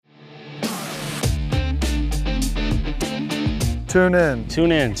Tune in.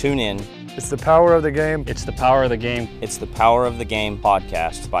 Tune in. Tune in. It's the power of the game. It's the power of the game. It's the Power of the Game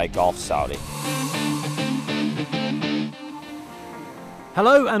podcast by Golf Saudi.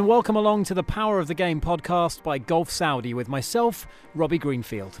 Hello and welcome along to the Power of the Game podcast by Golf Saudi with myself, Robbie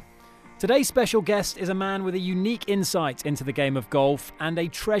Greenfield. Today's special guest is a man with a unique insight into the game of golf and a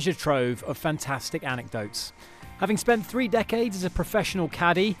treasure trove of fantastic anecdotes. Having spent 3 decades as a professional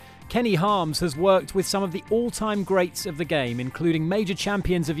caddy, Kenny Harms has worked with some of the all-time greats of the game, including major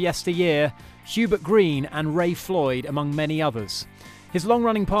champions of yesteryear, Hubert Green and Ray Floyd, among many others. His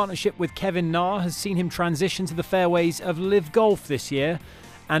long-running partnership with Kevin Na has seen him transition to the fairways of LIV Golf this year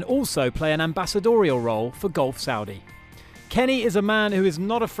and also play an ambassadorial role for Golf Saudi. Kenny is a man who is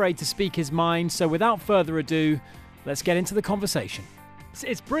not afraid to speak his mind, so without further ado, let's get into the conversation.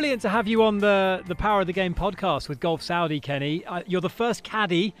 It's brilliant to have you on the Power of the Game podcast with Golf Saudi, Kenny. You're the first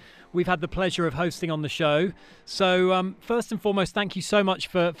caddy we've had the pleasure of hosting on the show. So first and foremost, thank you so much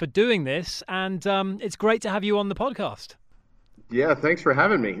for doing this. And it's great to have you on the podcast. Yeah, thanks for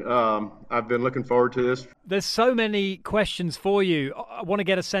having me. I've been looking forward to this. There's so many questions for you. I want to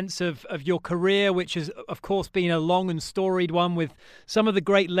get a sense of your career, which has, of course, been a long and storied one with some of the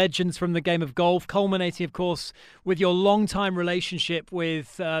great legends from the game of golf, culminating, of course, with your long-time relationship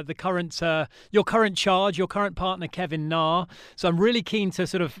with your current charge, your current partner, Kevin Na. So I'm really keen to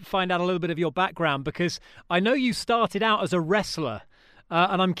sort of find out a little bit of your background because I know you started out as a wrestler,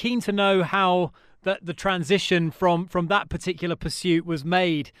 and I'm keen to know how that the transition from that particular pursuit was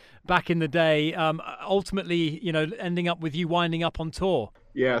made back in the day, ultimately, ending up with you winding up on tour.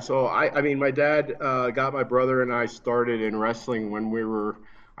 Yeah, so I mean, my dad got my brother and I started in wrestling when we were,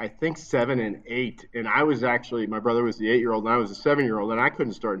 I think, 7 and 8. And I was actually, my brother was the 8-year-old and I was a 7-year-old, and I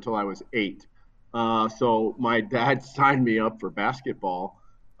couldn't start until I was 8. So my dad signed me up for basketball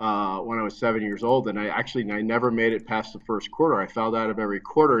when I was 7 years old. And I never made it past the first quarter. I fouled out of every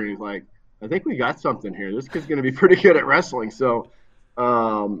quarter, and he's like, I think we got something here. This kid's going to be pretty good at wrestling. So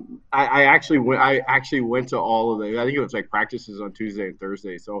I actually went to all of the, I think it was like practices on Tuesday and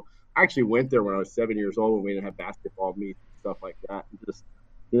Thursday. So I actually went there when I was 7 years old when we didn't have basketball meets and stuff like that. And just,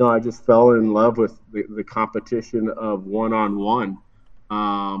 I just fell in love with the competition of one-on-one.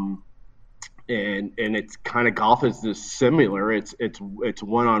 And it's kind of, golf is this similar. It's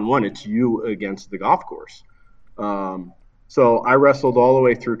one-on-one. It's you against the golf course. So I wrestled all the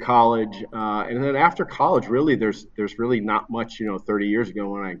way through college, and then after college, really, there's really not much. 30 years ago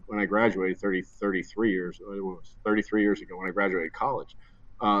when I graduated, 33 years ago when I graduated college,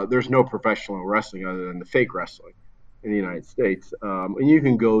 there's no professional wrestling other than the fake wrestling in the United States. And you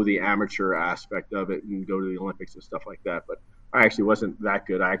can go the amateur aspect of it and go to the Olympics and stuff like that. But I actually wasn't that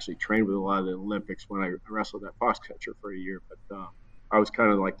good. I actually trained with a lot of the Olympics when I wrestled at Foxcatcher for a year. But I was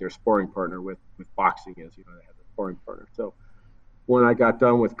kind of like their sparring partner with boxing is, they had the sparring partner. So when I got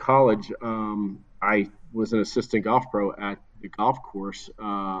done with college, I was an assistant golf pro at the golf course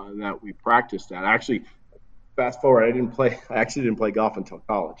that we practiced at. Actually, fast forward, I actually didn't play golf until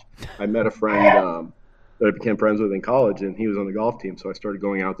college. I met a friend that I became friends with in college, and he was on the golf team. So I started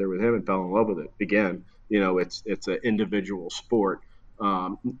going out there with him and fell in love with it. Again, it's an individual sport.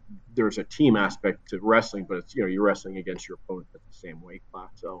 There's a team aspect to wrestling, but it's, you're wrestling against your opponent at the same weight class.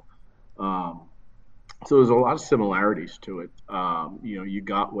 So there's a lot of similarities to it. You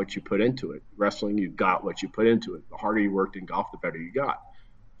got what you put into it. Wrestling, you got what you put into it. The harder you worked in golf, the better you got.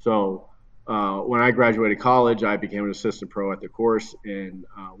 So when I graduated college, I became an assistant pro at the course, and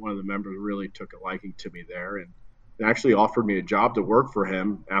one of the members really took a liking to me there and actually offered me a job to work for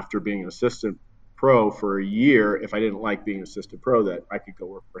him after being an assistant pro for a year. If I didn't like being an assistant pro, that I could go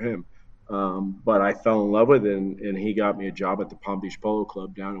work for him. But I fell in love with it, and he got me a job at the Palm Beach Polo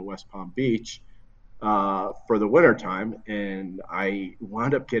Club down in West Palm Beach for the winter time, and I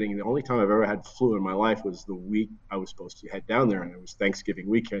wound up getting, the only time I've ever had flu in my life was the week I was supposed to head down there, and it was Thanksgiving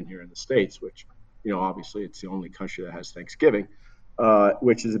weekend here in the States, which, obviously it's the only country that has Thanksgiving,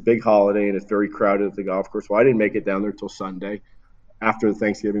 which is a big holiday, and it's very crowded at the golf course. Well, I didn't make it down there till Sunday after the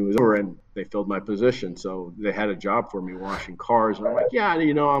Thanksgiving was over, and they filled my position, so they had a job for me washing cars, and I'm like, yeah,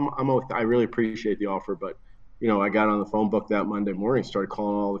 I really appreciate the offer, but I got on the phone book that Monday morning, started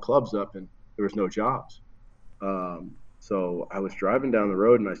calling all the clubs up, and there was no jobs. So I was driving down the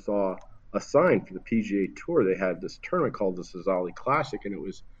road and I saw a sign for the PGA Tour. They had this tournament called the Sazali Classic, and it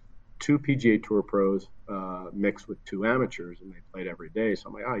was 2 PGA Tour pros mixed with 2 amateurs, and they played every day. So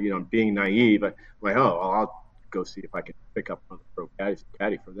I'm like, I'm being naive. I'm like, I'll go see if I can pick up one of the pro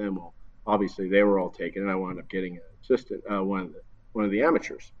caddy for them. Well, obviously they were all taken, and I wound up getting an assistant, one of the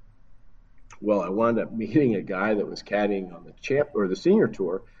amateurs. Well, I wound up meeting a guy that was caddying on the senior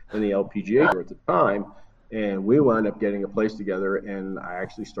tour in the LPGA tour at the time, And we wound up getting a place together, and I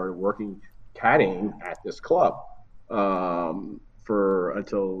actually started working caddying at this club for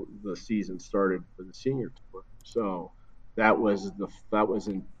until the season started for the senior tour. So that was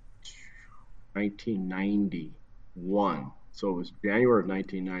in 1991. So it was January of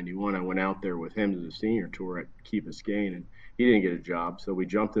 1991. I went out there with him to the senior tour at Key Biscayne, and he didn't get a job. So we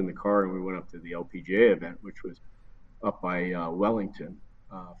jumped in the car and we went up to the LPGA event, which was up by Wellington,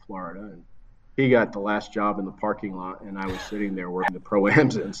 Florida. And he got the last job in the parking lot, and I was sitting there working the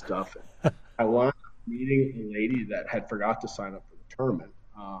pro-ams and stuff. I wound up meeting a lady that had forgot to sign up for the tournament,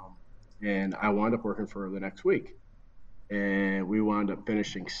 and I wound up working for her the next week. And we wound up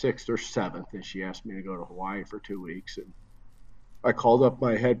finishing 6th or 7th, and she asked me to go to Hawaii for 2 weeks. And I called up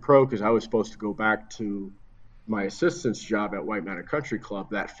my head pro because I was supposed to go back to my assistant's job at White Mountain Country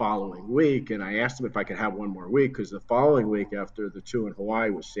Club that following week, and I asked him if I could have one more week because the following week after the 2 in Hawaii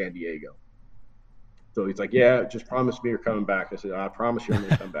was San Diego. So he's like, yeah, just promise me you're coming back. I said, I promise you I'm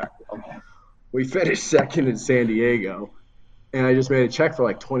going to come back. Well, we finished 2nd in San Diego, and I just made a check for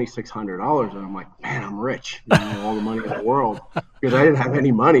like $2,600, and I'm like, man, I'm rich. All the money in the world, because I didn't have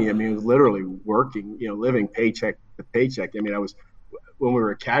any money. I mean, it was literally working, living paycheck to paycheck. I mean, when we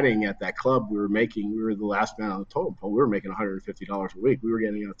were caddying at that club, we were the last man on the totem pole. We were making $150 a week. We were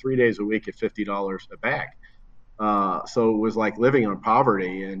getting 3 days a week at $50 a bag. So it was like living on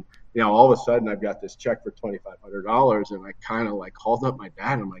poverty. And, all of a sudden I've got this check for $2,500, and I kind of like called up my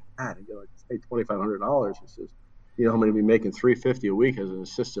dad. I'm like, Dad, I just paid $2,500. He says, I'm going to be making $350 a week as an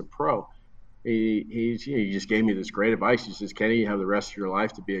assistant pro. He just gave me this great advice. He says, Kenny, you have the rest of your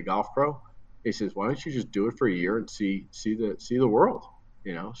life to be a golf pro. He says, why don't you just do it for a year and see the world,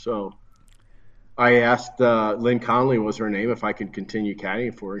 So I asked Lynn Conley was her name, if I could continue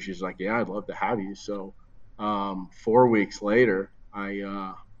caddying for her. She's like, yeah, I'd love to have you. So 4 weeks later,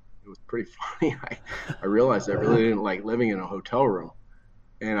 it was pretty funny. I realized I really didn't like living in a hotel room.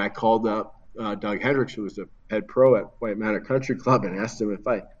 And I called up Doug Hendricks, who was the head pro at White Mountain Country Club, and asked him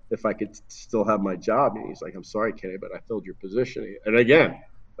if I could still have my job. And he's like, I'm sorry, Kenny, but I filled your position. And again,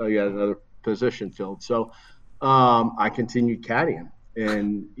 I got another position filled. So I continued caddying.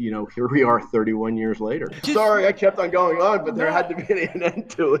 And, here we are 31 years later. Sorry, I kept on going on, but there had to be an end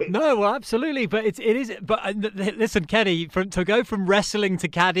to it. No, well, absolutely. But it is. But listen, Kenny, to go from wrestling to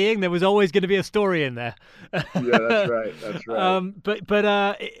caddying, there was always going to be a story in there. Yeah, that's right. That's right. But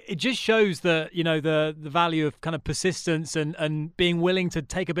it just shows the value of kind of persistence and being willing to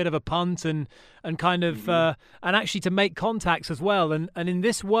take a bit of a punt and kind of and actually to make contacts as well. And in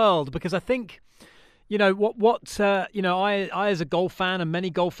this world, because I think, I as a golf fan, and many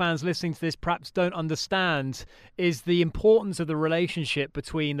golf fans listening to this perhaps don't understand, is the importance of the relationship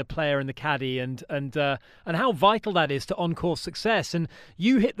between the player and the caddy, and how vital that is to on-course success. And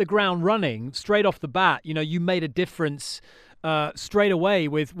you hit the ground running straight off the bat. You made a difference straight away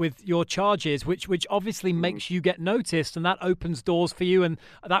with your charges, which obviously makes you get noticed, and that opens doors for you, and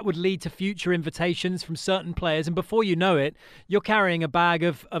that would lead to future invitations from certain players. And before you know it, you're carrying a bag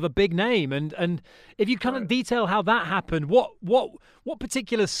of a big name. And if you kind of detail how that happened, what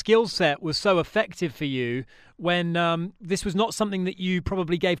particular skill set was so effective for you when this was not something that you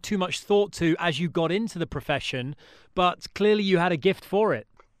probably gave too much thought to as you got into the profession, but clearly you had a gift for it?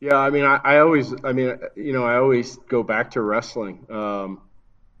 Yeah, I mean, I always go back to wrestling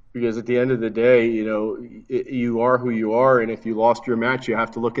because at the end of the day, you are who you are. And if you lost your match, you have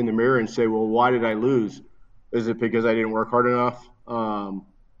to look in the mirror and say, well, why did I lose? Is it because I didn't work hard enough?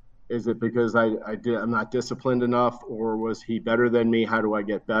 Is it because I'm not disciplined enough, or was he better than me? How do I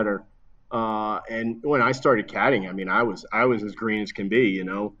get better? And when I started caddying, I mean, I was as green as can be.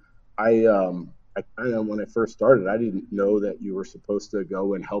 When I first started, I didn't know that you were supposed to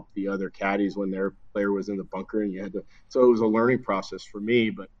go and help the other caddies when their player was in the bunker, and you had to. So it was a learning process for me.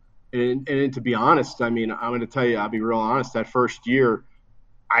 But and to be honest, I mean, I'm going to tell you, I'll be real honest. That first year,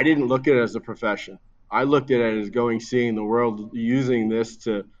 I didn't look at it as a profession. I looked at it as seeing the world, using this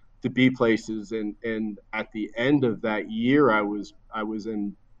to be places. And at the end of that year, I was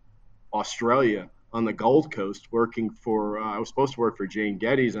in Australia on the Gold Coast working for, I was supposed to work for Jane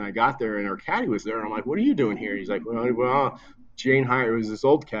Geddes, and I got there and our caddy was there. And I'm like, what are you doing here? He's like, well, Jane hired, it was this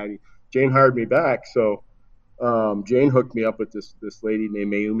old caddy. Jane hired me back. So Jane hooked me up with this lady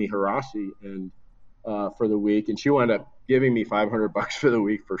named Mayumi Hirasi and for the week. And she wound up giving me $500 for the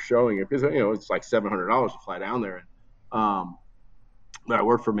week for showing it because, it's like $700 to fly down there. But I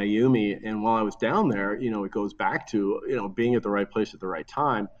worked for Mayumi. And while I was down there, it goes back to, being at the right place at the right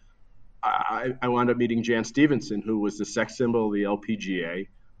time. I wound up meeting Jan Stevenson, who was the sex symbol of the LPGA,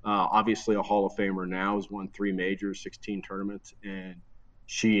 obviously a Hall of Famer now, has won 3 majors, 16 tournaments. And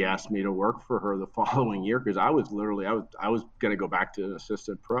she asked me to work for her the following year because I was going to go back to an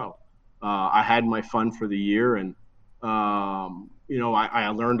assistant pro. I had my fun for the year, and I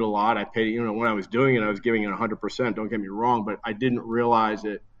learned a lot. I paid, when I was doing it, I was giving it 100%. Don't get me wrong, but I didn't realize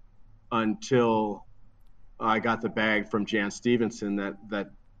it until I got the bag from Jan Stevenson that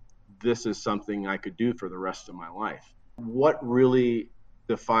this is something I could do for the rest of my life. What really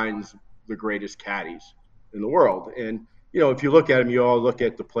defines the greatest caddies in the world? And if you look at them, you all look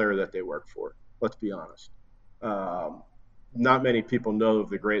at the player that they work for. Let's be honest. Not many people know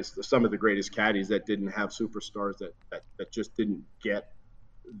of some of the greatest caddies that didn't have superstars that just didn't get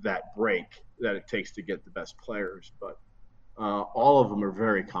that break that it takes to get the best players. But all of them are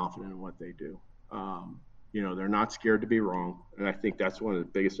very confident in what they do. They're not scared to be wrong, and I think that's one of the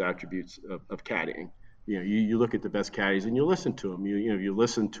biggest attributes of caddying. You look at the best caddies and you listen to them. You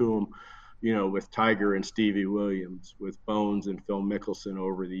listen to them, with Tiger and Stevie Williams, with Bones and Phil Mickelson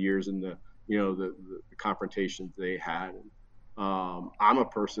over the years, and the confrontations they had. I'm a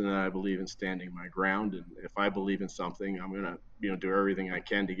person that I believe in standing my ground, and if I believe in something, I'm gonna do everything I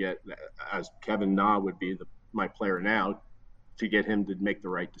can to get, as Kevin Na would be my player now, to get him to make the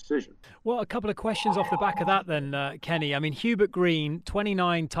right decision. Well, a couple of questions off the back of that then, Kenny. I mean, Hubert Green,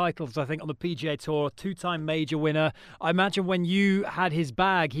 29 titles, I think, on the PGA Tour, two-time major winner. I imagine when you had his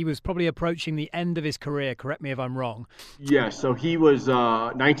bag, he was probably approaching the end of his career. Correct me if I'm wrong. Yeah, so he was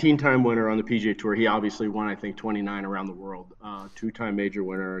 19-time winner on the PGA Tour. He obviously won, I think, 29 around the world. Two-time major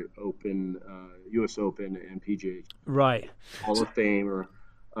winner, Open, U.S. Open, and PGA. Right. Hall of Famer.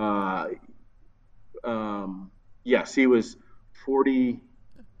 Yes, he was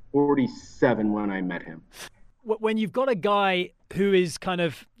 47 when I met him. When you've got a guy who is kind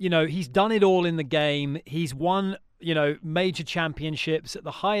of, he's done it all in the game, he's won, major championships at the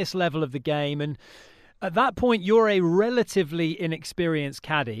highest level of the game, and at that point you're a relatively inexperienced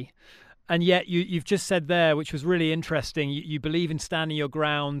caddy, and yet you've just said there, which was really interesting, you believe in standing your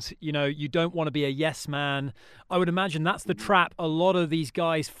ground, you don't want to be a yes man. I would imagine that's the trap a lot of these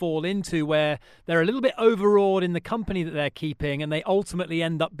guys fall into, where they're a little bit overawed in the company that they're keeping, and they ultimately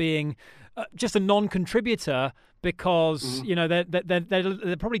end up being just a non-contributor because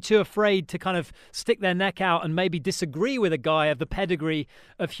they're probably too afraid to kind of stick their neck out and maybe disagree with a guy of the pedigree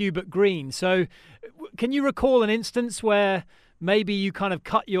of Hubert Green. So can you recall an instance where maybe you kind of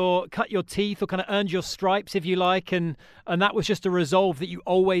cut your teeth, or kind of earned your stripes, if you like, and that was just a resolve that you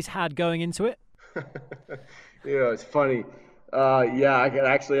always had going into it? It's funny. I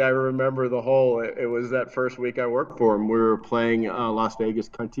remember the whole. It was that first week I worked for him. We were playing Las Vegas,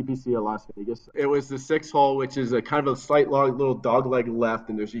 TPC at Las Vegas. It was the 6th hole, which is a kind of a slight long little dogleg left,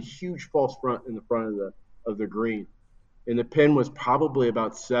 and there's a huge false front in the front of the green, and the pin was probably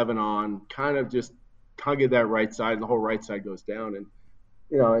about 7 on, kind of just tugged that right side, and the whole right side goes down, and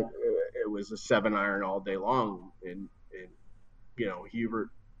it was a 7-iron all day long, and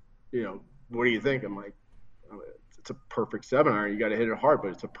Hubert, what do you think? I'm like, it's a perfect 7-iron. You got to hit it hard, but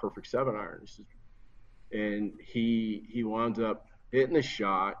it's a perfect 7-iron. And he wound up hitting the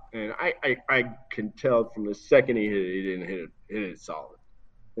shot, and I can tell from the second he hit it, he didn't hit it solid,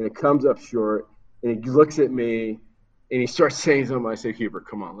 and it comes up short, and he looks at me, and he starts saying something. I said, Hubert,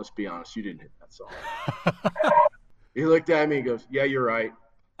 come on, let's be honest. You didn't hit that solid. He looked at me and goes, yeah, you're right.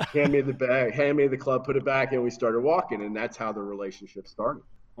 Hand me the bag, hand me the club, put it back, and we started walking, and that's how the relationship started.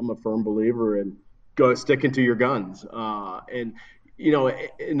 I'm a firm believer in sticking to your guns. And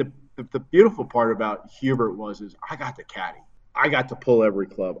the beautiful part about Hubert is I got the caddy. I got to pull every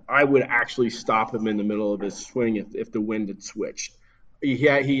club. I would actually stop him in the middle of his swing if the wind had switched.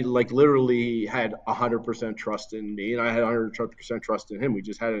 He literally had 100% trust in me, and I had 100% trust in him. We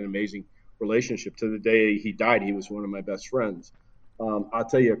just had an amazing relationship. To the day he died, he was one of my best friends. I'll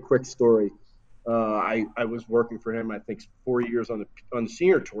tell you a quick story. I was working for him, I think, 4 years on the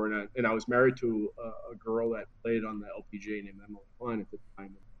senior tour, and I was married to a girl that played on the LPGA named Emily Klein at the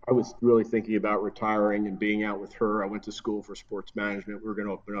time. I was really thinking about retiring and being out with her. I went to school for sports management. We were going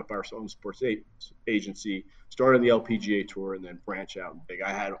to open up our own sports agency, start on the LPGA tour, and then branch out and big. I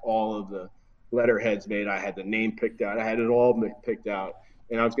had all of the letterheads made. I had the name picked out. I had it all picked out,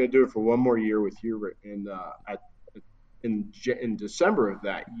 and I was going to do it for one more year with Hubert. And in December of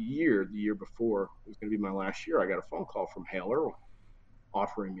that year, the year before, it was going to be my last year, I got a phone call from Hale Irwin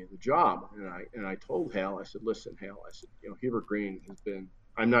offering me the job. And I told Hale, I said, listen, Hale, I said, Hubert Green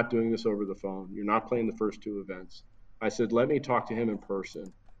I'm not doing this over the phone. You're not playing the first 2 events. I said, let me talk to him in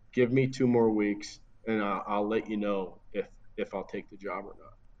person. Give me 2 more weeks, and I'll let you know if I'll take the job or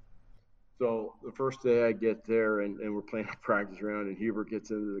not. So the first day I get there, and we're playing a practice round, and Hubert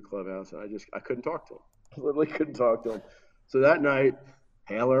gets into the clubhouse, and I couldn't talk to him. I literally couldn't talk to him. So that night,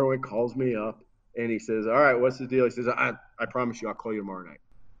 Hale Irwin calls me up and he says, all right, what's the deal? He says, I promise you I'll call you tomorrow night.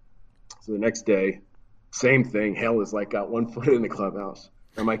 So the next day, same thing. Hale is like got one foot in the clubhouse.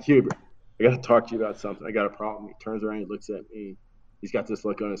 I'm like, Hubert, I got to talk to you about something. I got a problem. He turns around, he looks at me. He's got this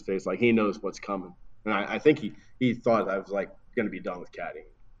look on his face like he knows what's coming. And I think he thought I was like going to be done with Caddie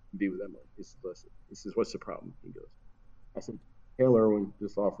and be with Emily. He says, listen, he says, what's the problem? He goes, I said, Hale Irwin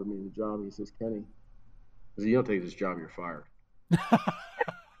just offered me the job. He says, Kenny, if you don't take this job, you're fired.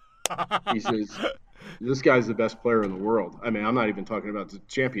 He says, this guy's the best player in the world. I mean, I'm not even talking about the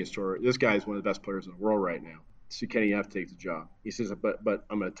Champions Tour. This guy is one of the best players in the world right now. So Kenny, you have to take the job. He says, but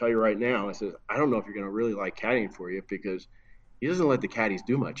I'm going to tell you right now. I says, I don't know if you're going to really like caddying for you because he doesn't let the caddies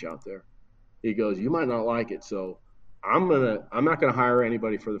do much out there. He goes, you might not like it, so I'm not gonna hire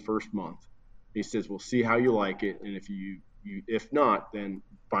anybody for the first month. He says, we'll see how you like it, and if not, then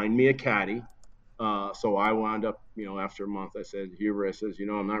find me a caddy. So I wound up, after a month, I said, Hubert,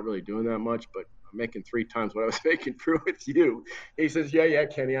 I'm not really doing that much, but I'm making 3 times what I was making through with you. He says, yeah,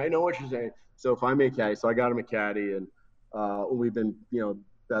 Kenny, I know what you're saying. So find me a caddy. So I got him a caddy, and we've been,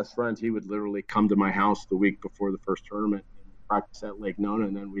 best friends. He would literally come to my house the week before the first tournament and practice at Lake Nona,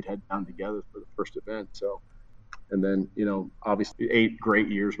 and then we'd head down together for the first event. So, and then, obviously 8 great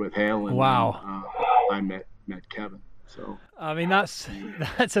years with Hale, and wow. I met Kevin. So I mean, that's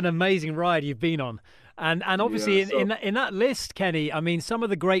an amazing ride you've been on. And obviously in that list, Kenny, I mean, some of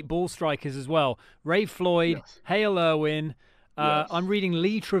the great ball strikers as well. Ray Floyd, yes. Hale Irwin, Yes. I'm reading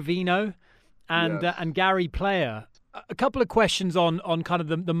Lee Trevino and Yes. and Gary Player. A couple of questions on kind of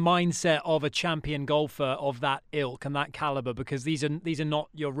the mindset of a champion golfer of that ilk and that caliber, because these are not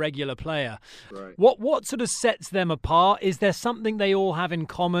your regular player. Right. What sort of sets them apart? Is there something they all have in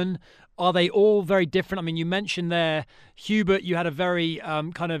common? Are they all very different? I mean, you mentioned there, Hubert, you had a very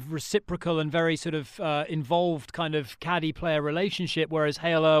kind of reciprocal and very sort of involved kind of caddy-player relationship, whereas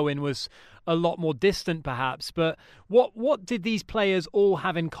Hale Irwin was a lot more distant, perhaps. But what did these players all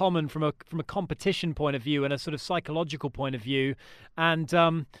have in common from a competition point of view and a sort of psychological point of view? And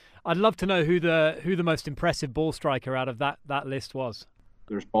I'd love to know who the most impressive ball striker out of that list was.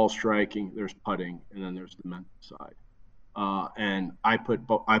 There's ball striking, there's putting, and then there's the mental side. And I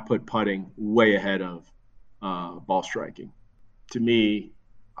put putting way ahead of ball striking. To me,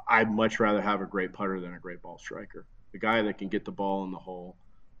 I'd much rather have a great putter than a great ball striker. The guy that can get the ball in the hole.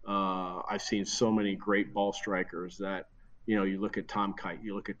 I've seen so many great ball strikers that, you look at Tom Kite,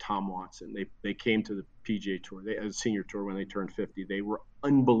 you look at Tom Watson. They came to the PGA Tour, the senior tour when they turned 50. They were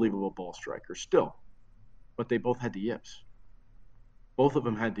unbelievable ball strikers still, but they both had the yips. Both of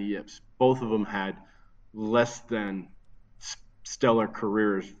them had the yips. Both of them had less than stellar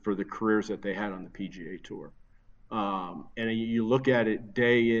careers for the careers that they had on the PGA Tour. And you look at it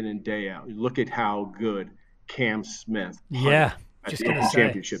day in and day out. You look at how good Cam Smith at the Open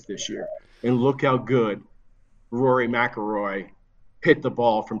Championship this year. And look how good Rory McIlroy hit the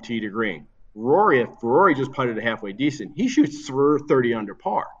ball from tee to green. If Rory just putted a halfway decent, he shoots 30 under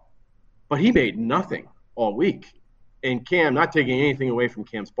par. But he made nothing all week. And Cam, not taking anything away from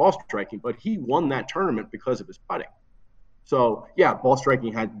Cam's ball striking, but he won that tournament because of his putting. So, yeah, ball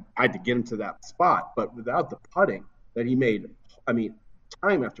striking had to get him to that spot. But without the putting that he made, I mean,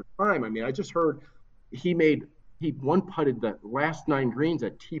 time after time, I mean, I just heard he one putted the last 9 greens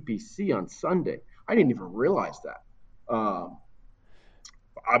at TPC on Sunday. I didn't even realize that.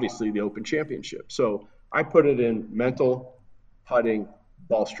 Obviously, the Open Championship. So I put it in mental, putting,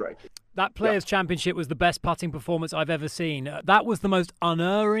 ball striking. That Players' Championship was the best putting performance I've ever seen. That was the most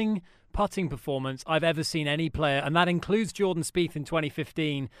unerring putting performance I've ever seen any player, and that includes Jordan Spieth in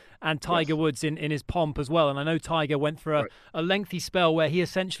 2015 and Tiger Woods in his pomp as well. And I know Tiger went for a lengthy spell where he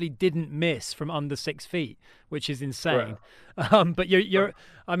essentially didn't miss from under 6 feet, which is insane. Right. But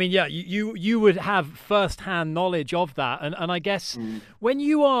you would have first-hand knowledge of that, and I guess when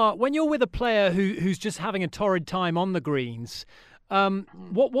you're with a player who's just having a torrid time on the greens.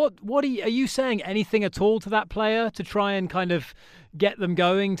 What are you saying anything at all to that player to try and kind of get them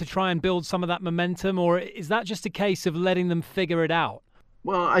going, to try and build some of that momentum, or is that just a case of letting them figure it out?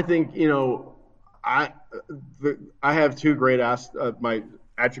 Well, I think, I have 2 great my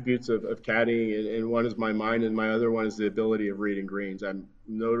attributes of caddying, and one is my mind, and my other one is the ability of reading greens. I'm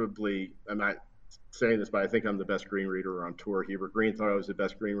not saying this, but I think I'm the best green reader on tour. Hubert Green thought I was the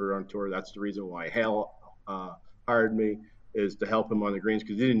best green reader on tour. That's the reason why Hale hired me, is to help him on the greens,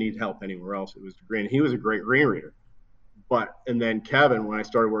 because he didn't need help anywhere else. It was the green. He was a great green reader. And then Kevin, when I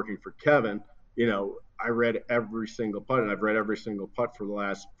started working for Kevin, I read every single putt, and I've read every single putt for the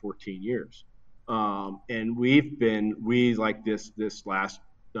last 14 years. And we like this last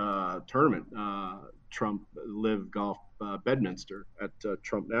tournament, Trump LIV Golf Bedminster at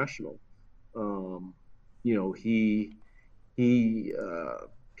Trump National. You know, he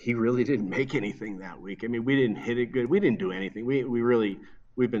really didn't make anything that week. I mean, we didn't hit it good. We didn't do anything.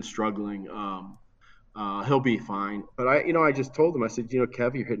 We've been struggling. He'll be fine. But I just told him, I said,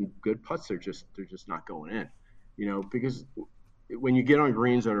 Kev, you're hitting good putts. They're just not going in. Because when you get on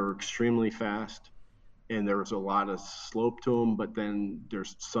greens that are extremely fast, and there's a lot of slope to them, but then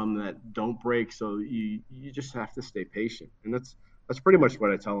there's some that don't break. So you just have to stay patient, and that's pretty much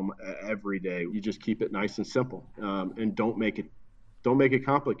what I tell them every day. You just keep it nice and simple, and don't make it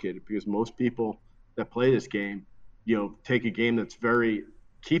complicated, because most people that play this game, take a game that's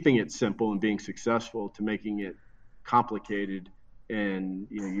keeping it simple and being successful to making it complicated. And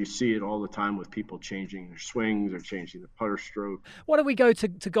you see it all the time with people changing their swings or changing the putter stroke. Why don't we go to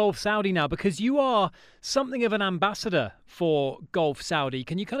Golf Saudi now? Because you are something of an ambassador for Golf Saudi.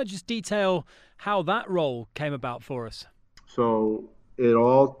 Can you kind of just detail how that role came about for us? So it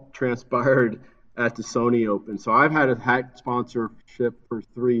all transpired at the Sony Open. So I've had a hat sponsorship for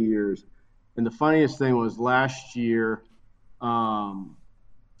 3 years. And the funniest thing was last year,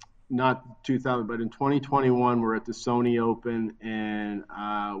 not 2000, but in 2021, we're at the Sony Open, and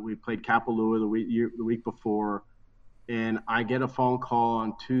we played Kapalua the week before, and I get a phone call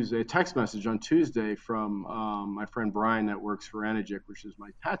on Tuesday, a text message on Tuesday from my friend Brian that works for Energic, which is my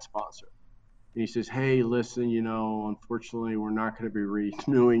hat sponsor. And he says, hey, listen, unfortunately, we're not going to be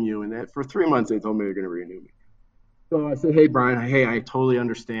renewing you. And for 3 months, they told me they're going to renew me. So I said, hey, Brian, I totally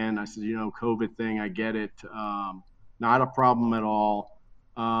understand. I said, COVID thing, I get it. Not a problem at all.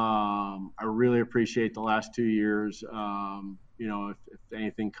 I really appreciate the last 2 years. If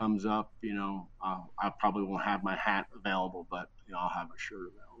anything comes up, I probably won't have my hat available, but I'll have a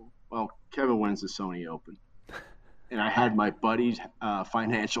shirt available. Well, Kevin wins the Sony Open, and I had my buddy's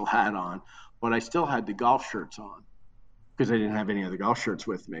financial hat on, but I still had the golf shirts on because I didn't have any other golf shirts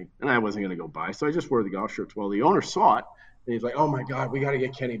with me, and I wasn't going to go buy, so I just wore the golf shirts. Well, the owner saw it, and he's like, "Oh my God, we got to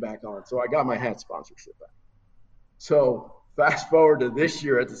get Kenny back on." So I got my hat sponsorship back. So fast forward to this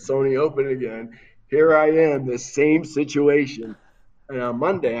year at the Sony Open again. Here I am, the same situation. And on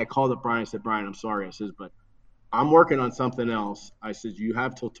Monday, I called up Brian. I said, Brian, I'm sorry. I said, but I'm working on something else. I said, you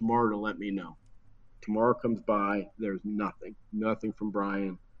have till tomorrow to let me know. Tomorrow comes by. There's nothing from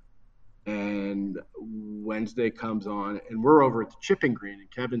Brian. And Wednesday comes on, and we're over at the chipping green, and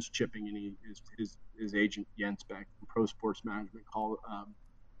Kevin's chipping, and his agent, Jens Beck, from Pro Sports Management,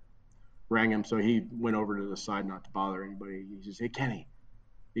 rang him, so he went over to the side not to bother anybody. He says, hey, Kenny.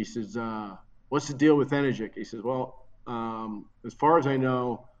 He says, what's the deal with Energic? He says, well, as far as I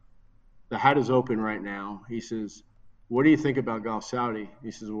know, the hat is open right now. He says, what do you think about Golf Saudi? He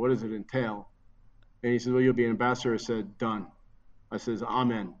says, well, what does it entail? And he says, well, you'll be an ambassador. I said, done. I says,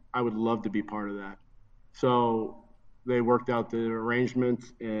 I'm in. I would love to be part of that. So they worked out the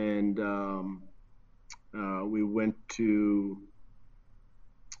arrangements, and we went to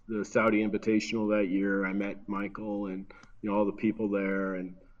the Saudi Invitational that year. I met Michael and all the people there,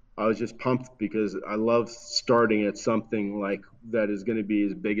 and I was just pumped because I love starting at something like that is going to be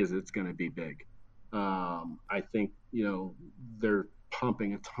as big as it's going to be big. I think they're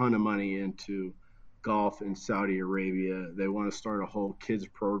pumping a ton of money into golf in Saudi Arabia. They want to start a whole kids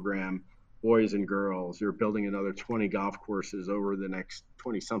program, boys and girls. They're building another 20 golf courses over the next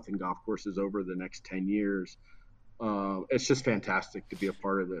 20-something golf courses over the next 10 years. It's just fantastic to be a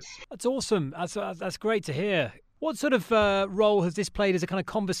part of this. That's awesome. That's great to hear. What sort of role has this played as a kind of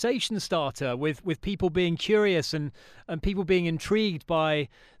conversation starter with people being curious and people being intrigued by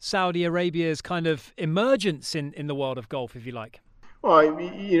Saudi Arabia's kind of emergence in the world of golf, if you like? Well,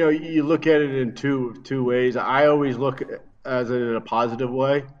 you look at it in two ways. I always look at it in a positive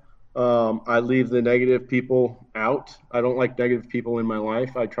way. I leave the negative people out. I don't like negative people in my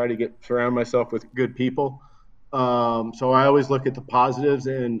life. I try to surround myself with good people. So I always look at the positives,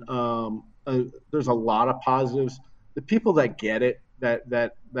 and there's a lot of positives. The people that get it, that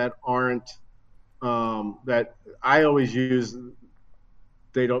aren't, that I always use,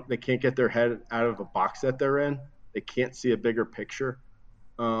 they can't get their head out of a box that they're in. They can't see a bigger picture.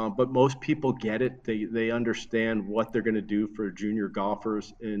 But most people get it. They understand what they're going to do for junior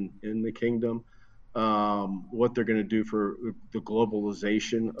golfers in the kingdom, what they're going to do for the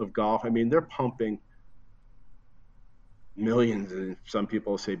globalization of golf. I mean, they're pumping millions, and some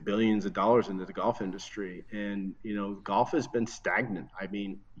people say billions of dollars into the golf industry. And, golf has been stagnant. I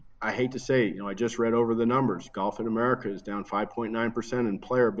mean, I hate to say, I just read over the numbers. Golf in America is down 5.9% in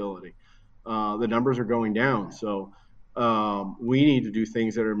playability. The numbers are going down. So we need to do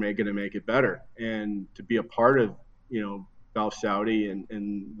things that are going to make it better. And to be a part of, Golf Saudi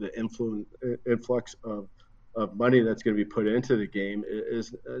and the influx of of money that's going to be put into the game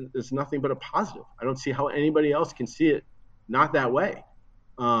is nothing but a positive. I don't see how anybody else can see it not that way.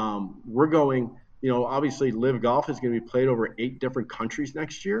 We're going, obviously LIV Golf is going to be played over 8 different countries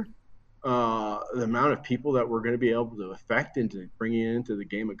next year. The amount of people that we're going to be able to affect into bringing into the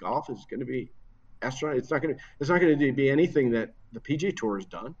game of golf is going to be astronomical. It's not going to be anything that the PGA Tour has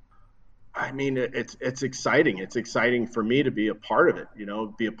done. I mean, it's exciting. It's exciting for me to be a part of it.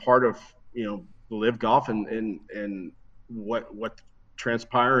 Be a part of LIV Golf and what's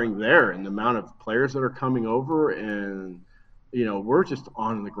transpiring there, and the amount of players that are coming over, and we're just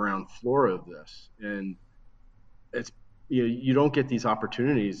on the ground floor of this, and it's you don't get these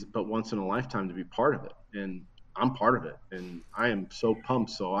opportunities but once in a lifetime to be part of it, and I'm part of it, and I am so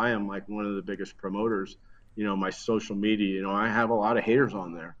pumped. So I am like one of the biggest promoters. My social media, I have a lot of haters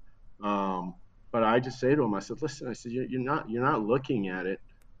on there, but I just say to them, I said, listen, I said, you're not looking at it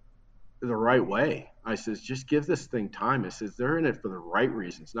the right way. I says, just give this thing time. I says, they're in it for the right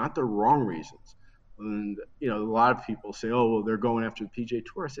reasons, not the wrong reasons. And a lot of people say, oh, well, they're going after the PGA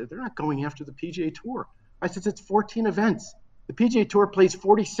Tour. I said, they're not going after the PGA Tour. I said, it's 14 events. The PGA Tour plays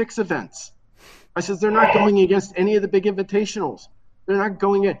 46 events. I says, they're not going against any of the big invitationals. They're not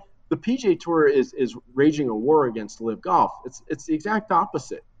going at the PGA Tour is raging a war against LIV Golf. It's the exact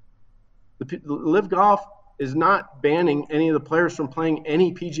opposite. The LIV Golf is not banning any of the players from playing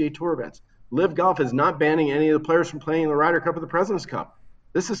any PGA Tour events. LIV Golf is not banning any of the players from playing the Ryder Cup or the President's Cup.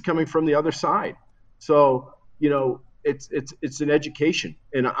 This is coming from the other side. So, it's an education,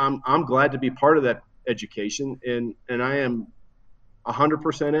 and I'm glad to be part of that education, and I am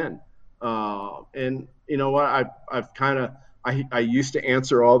 100% in. And you know what? I used to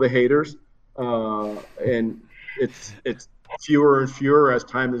answer all the haters, and it's fewer and fewer as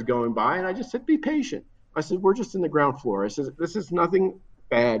time is going by. And I just said, be patient. I said, we're just in the ground floor. I said, this is nothing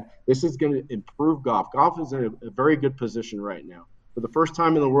bad. This is going to improve golf. Golf is in a very good position right now. For the first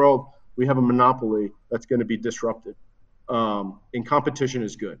time in the world, we have a monopoly that's going to be disrupted. And competition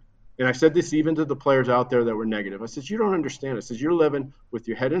is good. And I said this even to the players out there that were negative. I said, you don't understand. I said, you're living with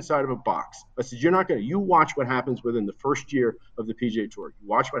your head inside of a box. I said, you watch what happens within the first year of the PGA Tour. You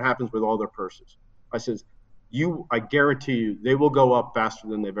watch what happens with all their purses. I said, I guarantee you, they will go up faster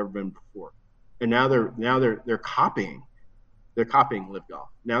than they've ever been before. And now they're copying. They're copying LIV Golf.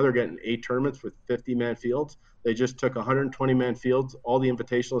 Now they're getting 8 tournaments with 50-man fields. They just took 120-man fields, all the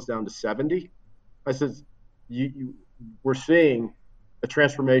invitationals down to 70. I said, we're seeing a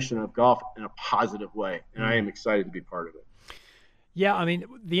transformation of golf in a positive way, and I am excited to be part of it. Yeah, I mean,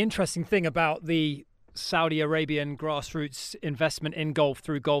 the interesting thing about the Saudi Arabian grassroots investment in golf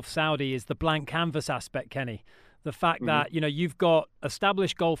through Golf Saudi is the blank canvas aspect, Kenny. The fact that, you've got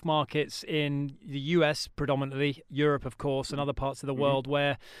established golf markets in the US predominantly, Europe, of course, and other parts of the world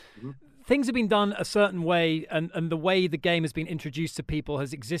where things have been done a certain way, and the way the game has been introduced to people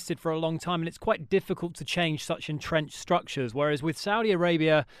has existed for a long time, and it's quite difficult to change such entrenched structures. Whereas with Saudi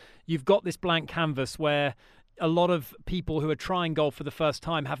Arabia, you've got this blank canvas where a lot of people who are trying golf for the first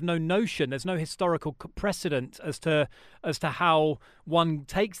time have no notion. There's no historical precedent as to how one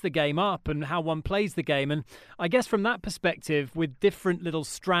takes the game up and how one plays the game. And I guess from that perspective, with different little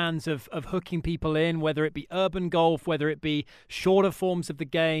strands of hooking people in, whether it be urban golf, whether it be shorter forms of the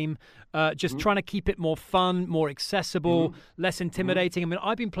game, just trying to keep it more fun, more accessible, less intimidating. I mean,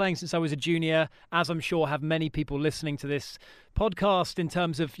 I've been playing since I was a junior, as I'm sure have many people listening to this podcast, in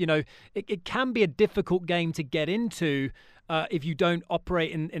terms of, it can be a difficult game to get into if you don't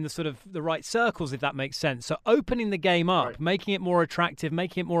operate in the sort of the right circles, if that makes sense. So opening the game up, making it more attractive,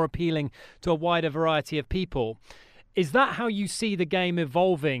 making it more appealing to a wider variety of people. Is that how you see the game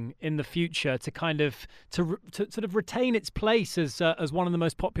evolving in the future to kind of to sort of retain its place as one of the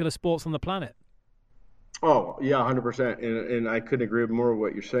most popular sports on the planet? Oh yeah, 100%. And I couldn't agree more with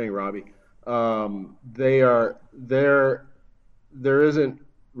what you're saying, Robbie. There isn't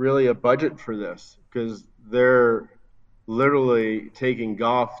really a budget for this, because they're literally taking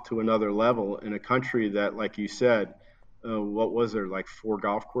golf to another level in a country that, like you said, what was there, like 4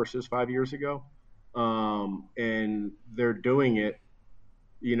 golf courses 5 years ago? And they're doing it,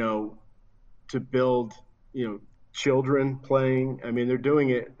 to build, children playing. I mean, they're doing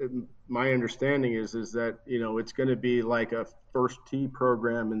it. My understanding is that, it's going to be like a first tee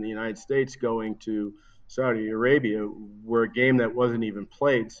program in the United States going to Saudi Arabia, where a game that wasn't even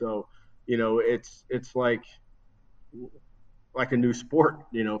played. So, it's like a new sport,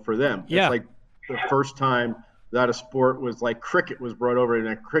 for them. Yeah. It's like the first time that a sport was like cricket was brought over,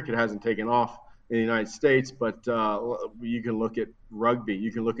 and cricket hasn't taken off in the United States, but you can look at rugby,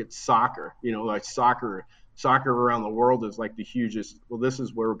 you can look at soccer, like soccer around the world is like the hugest. Well, this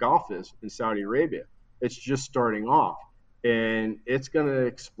is where golf is in Saudi Arabia. It's just starting off, and it's going to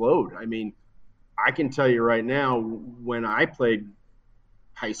explode. I mean, I can tell you right now, when I played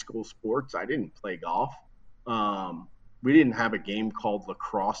high school sports, I didn't play golf. We didn't have a game called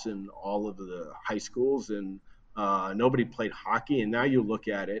lacrosse in all of the high schools, and nobody played hockey. And now you look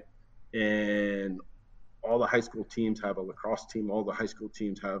at it, and all the high school teams have a lacrosse team. All the high school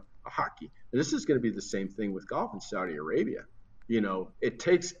teams have a hockey. And this is going to be the same thing with golf in Saudi Arabia. It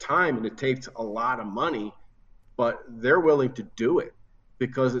takes time and it takes a lot of money, but they're willing to do it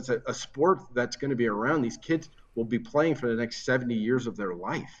because it's a sport that's going to be around. These kids will be playing for the next 70 years of their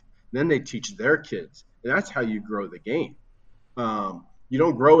life. And then they teach their kids, and that's how you grow the game. You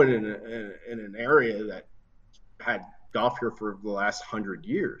don't grow it in an area that had golf here for the last 100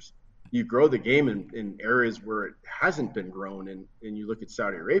 years. You grow the game in areas where it hasn't been grown, and you look at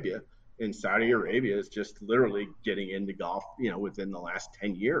Saudi Arabia, and Saudi Arabia is just literally getting into golf, within the last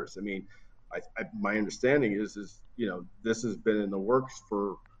 10 years. I mean, my understanding is this has been in the works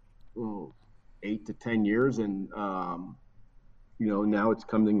for 8 to 10 years, and now it's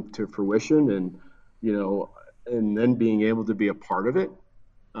coming to fruition, and and then being able to be a part of it,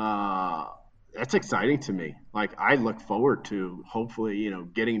 that's exciting to me. Like, I look forward to hopefully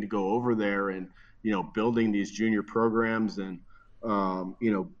getting to go over there and building these junior programs, and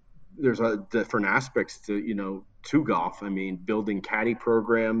there's different aspects to golf. I mean, building caddy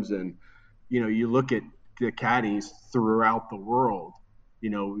programs, and you look at the caddies throughout the world.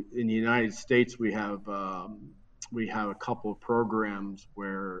 In the United States, we have a couple of programs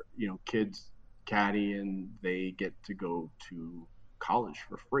where kids caddy and they get to go to college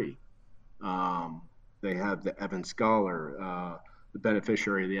for free. They have the Evans Scholar. The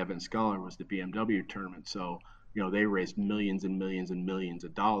beneficiary of the Evans Scholar was the BMW tournament. So they raised millions and millions and millions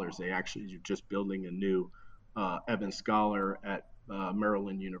of dollars. They actually are just building a new Evans Scholar at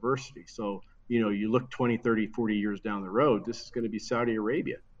Maryland University. So you look 20, 30, 40 years down the road, this is going to be Saudi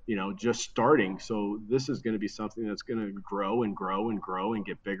Arabia, just starting. So this is going to be something that's going to grow and grow and grow and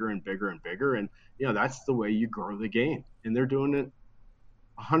get bigger and bigger and bigger. And, that's the way you grow the game. And they're doing it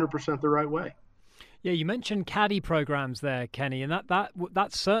 100% the right way. Yeah, you mentioned caddy programs there, Kenny, and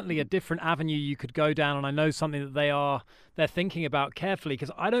that's certainly a different avenue you could go down, and I know something that they're thinking about carefully, because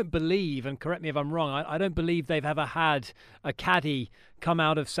I don't believe, and correct me if I'm wrong, I don't believe they've ever had a caddy come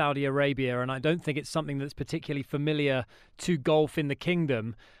out of Saudi Arabia, and I don't think it's something that's particularly familiar to golf in the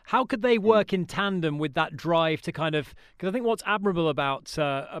kingdom. How could they work in tandem with that drive to kind of, because I think what's admirable about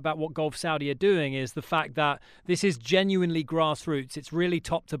what Golf Saudi are doing is the fact that this is genuinely grassroots. It's really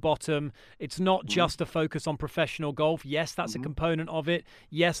top to bottom. It's not just a focus on professional golf. Yes, that's a component of it.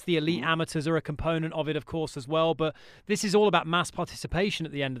 Yes, the elite amateurs are a component of it, of course, as well. But this is all about mass participation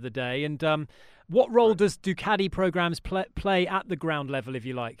at the end of the day. And what role do caddy programs play at the ground level, if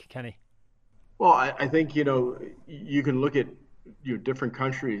you like, Kenny? Well, I think, you can look at different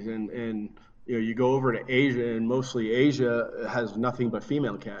countries, and you go over to Asia, and mostly Asia has nothing but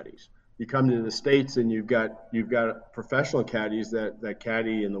female caddies. You come to the States, and you've got professional caddies that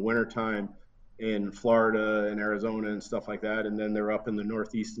caddy in the wintertime in Florida and Arizona and stuff like that, and then they're up in the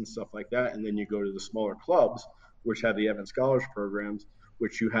Northeast and stuff like that. And then you go to the smaller clubs, which have the Evans Scholars programs,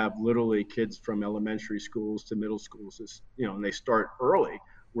 which you have literally kids from elementary schools to middle schools, and they start early,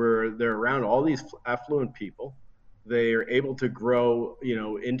 where they're around all these affluent people. They are able to grow,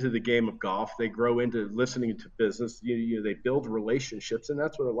 into the game of golf. They grow into listening to business. They build relationships, and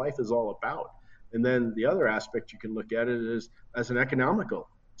that's what life is all about. And then the other aspect you can look at it is as an economical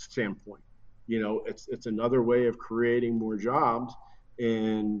standpoint. It's another way of creating more jobs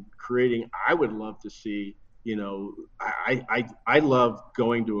and creating. I would love to see. I love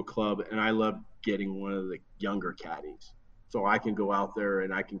going to a club, and I love getting one of the younger caddies, so I can go out there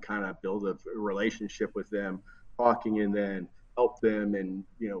and I can kind of build a relationship with them, talking, and then help them and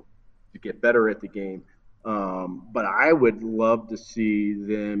to get better at the game. But I would love to see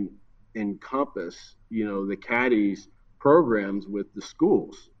them encompass the caddies programs with the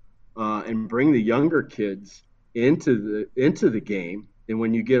schools, and bring the younger kids into the game. And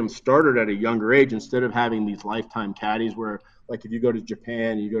when you get them started at a younger age, instead of having these lifetime caddies where, like, if you go to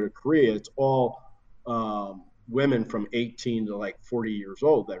Japan, you go to Korea, it's all women from 18 to like 40 years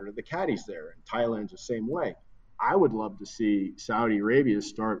old that are the caddies there. And Thailand's the same way. I would love to see Saudi Arabia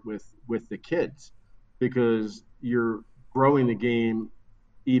start with the kids, because you're growing the game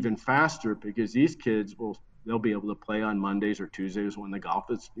even faster, because these kids they'll be able to play on Mondays or Tuesdays when the golf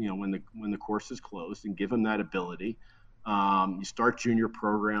is, when the course is closed, and give them that ability. You start junior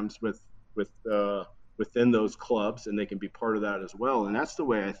programs within those clubs, and they can be part of that as well. And that's the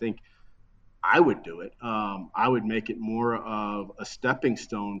way I think I would do it. I would make it more of a stepping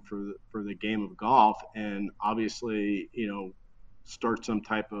stone for the game of golf, and obviously, start some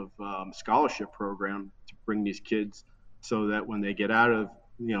type of scholarship program to bring these kids so that when they get out of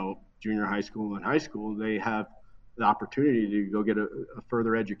junior high school and high school, they have the opportunity to go get a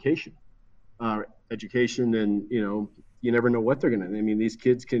further education. And you never know what they're going to. I mean, these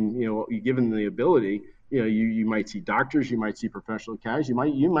kids can, you give them the ability. You might see doctors, you might see professional caddies, you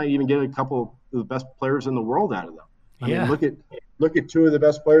might even get a couple of the best players in the world out of them. I mean, look at two of the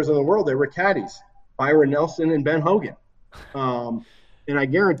best players in the world. They were caddies, Byron Nelson and Ben Hogan. And I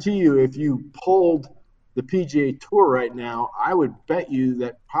guarantee you, if you pulled the PGA Tour right now, I would bet you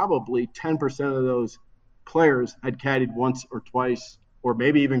that probably 10% of those players had caddied once or twice, or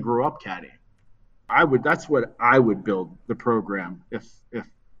maybe even grew up caddying. That's what I would build the program if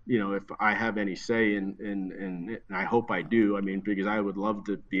I have any say in and I hope I do. I mean, because I would love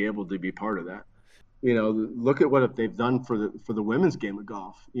to be able to be part of that. Look at what they've done for the women's game of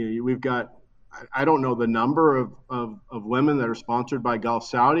golf. We've got, I don't know the number of women that are sponsored by Golf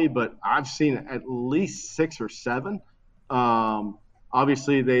Saudi, but I've seen at least 6 or 7.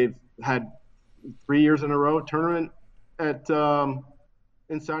 Obviously, they've had 3 years in a row tournament at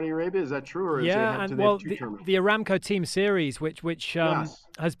in Saudi Arabia. Is that true? Or the Aramco Team Series, which yes.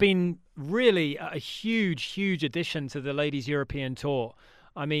 has been really a huge addition to the Ladies European Tour.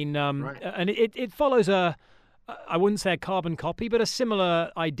 I mean, right. And it follows I wouldn't say a carbon copy, but a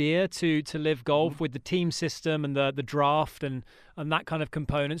similar idea to LIV Golf with the team system and the draft and that kind of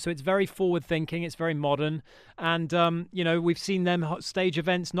component. So it's very forward thinking. It's very modern. And, we've seen them stage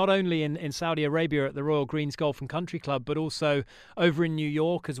events not only in Saudi Arabia at the Royal Greens Golf and Country Club, but also over in New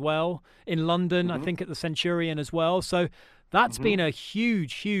York as well, in London, I think at the Centurion as well. So that's been a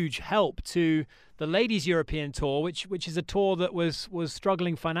huge help to the Ladies European Tour, which is a tour that was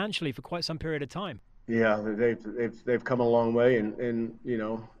struggling financially for quite some period of time. Yeah, they've come a long way, and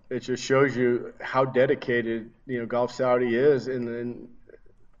it just shows you how dedicated Golf Saudi is, and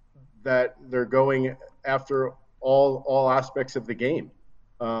that they're going after all aspects of the game.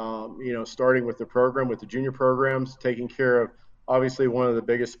 Starting with the program, with the junior programs, taking care of obviously one of the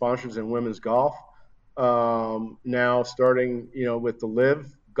biggest sponsors in women's golf. Now starting with the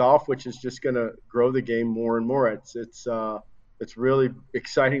LIV Golf, which is just going to grow the game more and more. It's really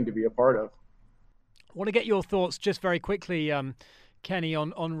exciting to be a part of. I want to get your thoughts just very quickly, Kenny,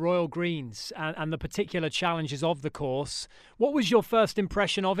 on Royal Greens and the particular challenges of the course. What was your first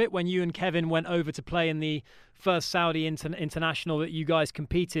impression of it when you and Kevin went over to play in the first Saudi International that you guys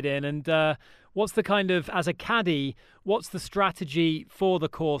competed in? And what's the kind of, as a caddy, what's the strategy for the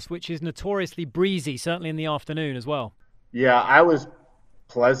course, which is notoriously breezy, certainly in the afternoon as well? Yeah, I was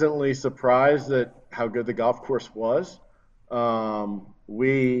pleasantly surprised at how good the golf course was.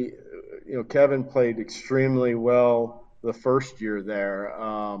 Kevin played extremely well the first year there.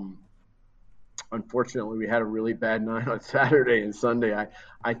 Unfortunately, we had a really bad night on Saturday and Sunday.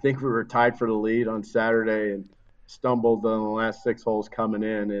 I think we were tied for the lead on Saturday and stumbled on the last 6 holes coming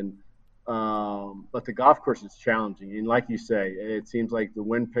in. And but the golf course is challenging, and like you say, it seems like the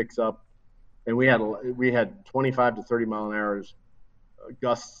wind picks up, and we had 25 to 30 mile an hour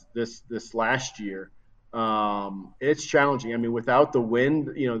gusts this last year. It's challenging. I mean, without the wind,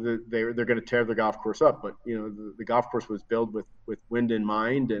 they're going to tear the golf course up. But the golf course was built with wind in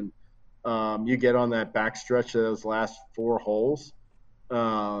mind, and you get on that backstretch of those last 4 holes,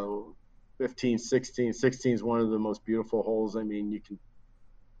 15, 16. 16 is one of the most beautiful holes. I mean, you can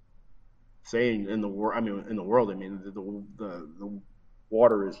say in the world. I mean, the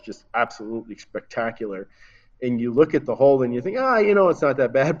water is just absolutely spectacular. And you look at the hole and you think, it's not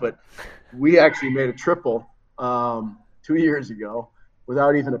that bad. But we actually made a triple 2 years ago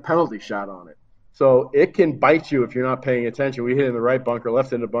without even a penalty shot on it. So it can bite you if you're not paying attention. We hit in the right bunker,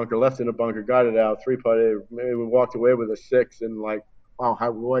 left in the bunker, got it out, 3-putted. Maybe we walked away with a 6 and like, wow,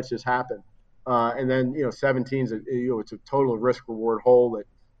 what's just happened? And then 17's it's a total risk reward hole that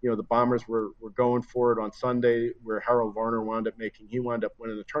the Bombers were going for it on Sunday, where Harold Varner wound up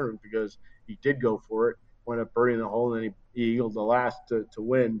winning the tournament because he did go for it. Went up birdieing the hole, and he eagled the last to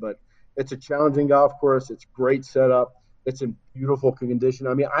win. But it's a challenging golf course. It's great setup. It's in beautiful condition.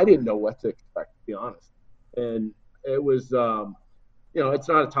 I mean, I didn't know what to expect, to be honest. And it was, it's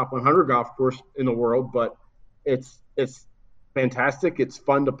not a top 100 golf course in the world, but it's fantastic. It's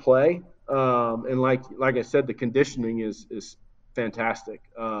fun to play. And like I said, the conditioning is fantastic.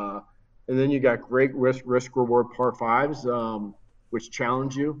 And then you got great risk reward par 5s, which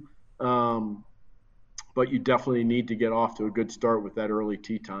challenge you. But you definitely need to get off to a good start with that early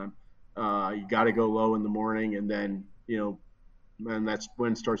tee time. You got to go low in the morning, and then you and that's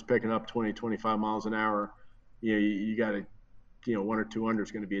when it starts picking up 20, 25 miles an hour. You got to, 1 or 2 under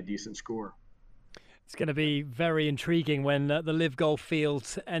is going to be a decent score. It's going to be very intriguing when the LIV Golf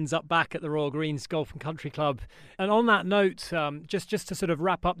field ends up back at the Royal Greens Golf and Country Club. And on that note, just to sort of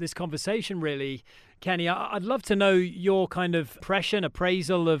wrap up this conversation, really, Kenny, I'd love to know your kind of impression,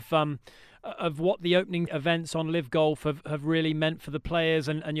 appraisal of what the opening events on LIV Golf have really meant for the players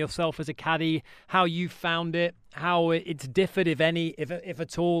and yourself as a caddy, how you found it, how it's differed, if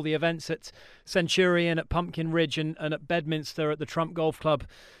at all, the events at Centurion, at Pumpkin Ridge and at Bedminster at the Trump Golf Club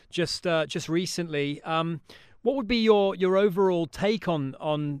just recently. What would be your overall take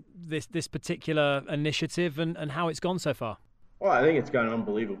on this particular initiative and how it's gone so far? Well, I think it's gone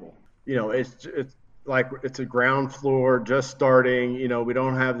unbelievable. It's like it's a ground floor just starting. We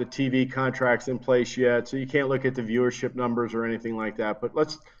don't have the TV contracts in place yet, so you can't look at the viewership numbers or anything like that. But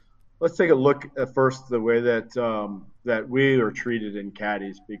let's take a look at first the way that we are treated in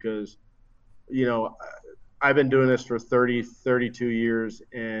caddies, because I've been doing this for 32 years,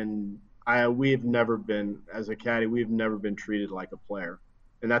 and we've never been, as a caddy, we've never been treated like a player,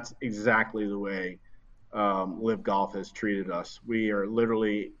 and that's exactly the way LIV Golf has treated us. We are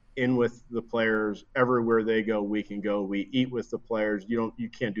literally in with the players everywhere they go. We can go. We eat with the players. You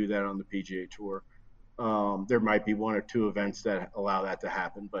can't do that on the PGA Tour. There might be 1 or 2 events that allow that to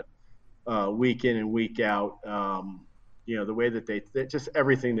happen, but week in and week out, the way that they just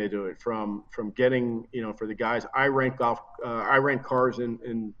everything they do it from getting, for the guys. I rent cars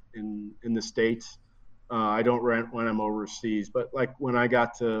in the States. I don't rent when I'm overseas, but like when I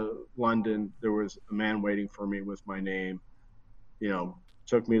got to London, there was a man waiting for me with my name,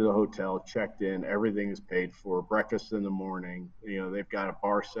 took me to the hotel, checked in, everything is paid for, breakfast in the morning. They've got a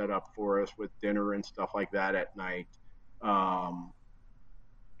bar set up for us with dinner and stuff like that at night.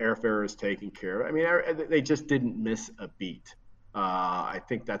 Airfare is taken care of. I mean, they just didn't miss a beat. I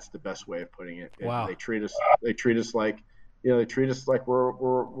think that's the best way of putting it. Wow. They treat us like,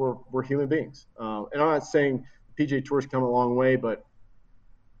 we're human beings. And I'm not saying the PGA Tour's come a long way, but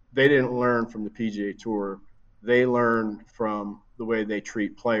they didn't learn from the PGA Tour. They learned from the way they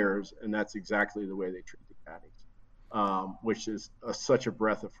treat players, and that's exactly the way they treat the caddies, which is such a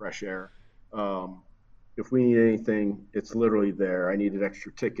breath of fresh air. If we need anything, it's literally there. I needed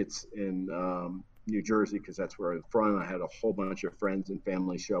extra tickets in New Jersey because that's where I was from. I had a whole bunch of friends and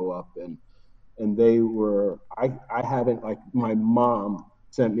family show up, and they were. I haven't, like, my mom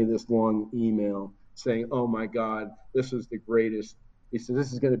sent me this long email saying, "Oh my God, this is the greatest." He said,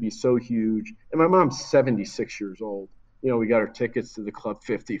 "This is going to be so huge." And my mom's 76 years old. We got our tickets to the Club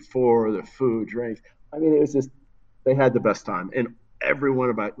 54, the food, drinks. I mean, it was just, they had the best time. And everyone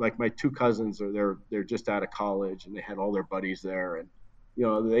about, like, my 2 cousins they're just out of college, and they had all their buddies there, and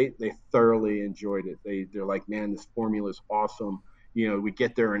they thoroughly enjoyed it. They're like, "Man, this formula is awesome." We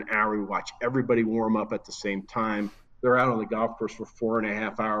get there an hour, we watch everybody warm up at the same time. They're out on the golf course for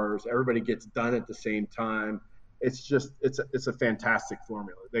 4.5 hours. Everybody gets done at the same time. It's just, it's a fantastic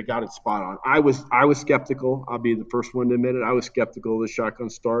formula. They got it spot on. I was skeptical. I'll be the first one to admit it. I was skeptical of the shotgun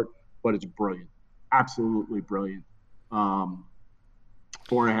start, but it's brilliant, absolutely brilliant.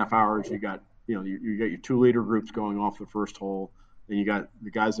 4.5 hours. You got your 2-leader groups going off the first hole, and you got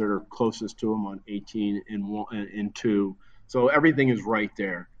the guys that are closest to them on 18 and 2. So everything is right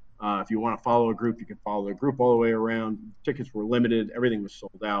there. If you want to follow a group, you can follow the group all the way around. Tickets were limited. Everything was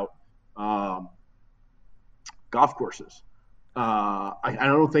sold out. Golf courses. I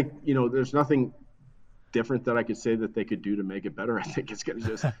don't think, there's nothing different that I could say that they could do to make it better. I think it's going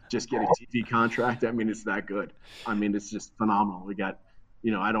to just get a TV contract. I mean, it's that good. I mean, it's just phenomenal. We got,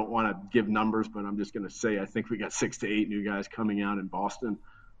 I don't want to give numbers, but I'm just going to say I think we got 6 to 8 new guys coming out in Boston.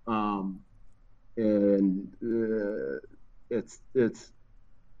 It's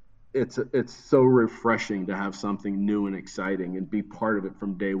so refreshing to have something new and exciting and be part of it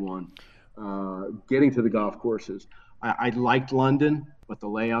from day one. Getting to the golf courses, I liked London, but the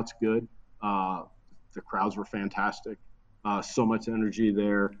layout's good. The crowds were fantastic. So much energy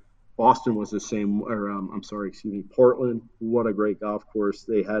there. Boston was the same, Portland. What a great golf course.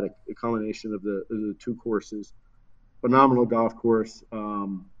 They had a combination of the 2 courses. Phenomenal golf course.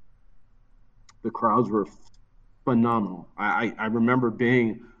 The crowds were phenomenal. I remember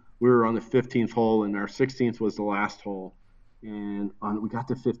we were on the 15th hole, and our 16th was the last hole. And we got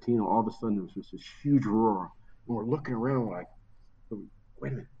to 15, and all of a sudden there was just this huge roar. And we're looking around like,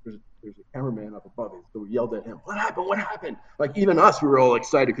 wait a minute, there's a cameraman up above us. So we yelled at him, what happened? Like, even us, we were all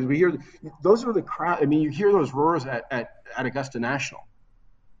excited because we hear, those are the crowd. I mean, you hear those roars at Augusta National.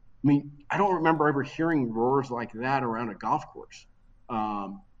 I mean, I don't remember ever hearing roars like that around a golf course.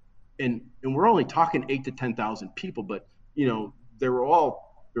 And we're only talking 8,000 to 10,000 people, but, there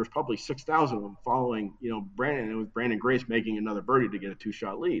was probably 6,000 of them following, Brandon. And it was Brandon Grace making another birdie to get a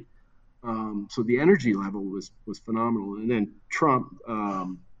 2-shot lead. So the energy level was phenomenal. And then Trump,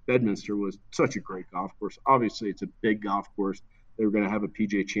 Bedminster was such a great golf course. Obviously, it's a big golf course. They were going to have a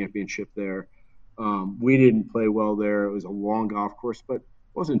PGA Championship there. We didn't play well there. It was a long golf course, but it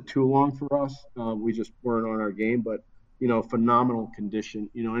wasn't too long for us. We just weren't on our game. But phenomenal condition.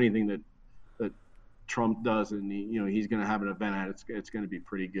 Anything that Trump does, and he's going to have an event at it's going to be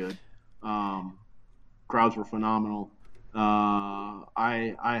pretty good. Crowds were phenomenal.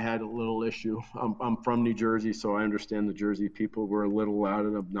 I had a little issue. I'm from New Jersey, so I understand the Jersey people were a little loud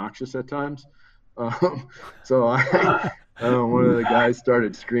and obnoxious at times. So one of the guys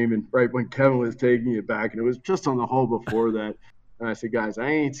started screaming right when Kevin was taking it back, and it was just on the hole before that. And I said, guys, I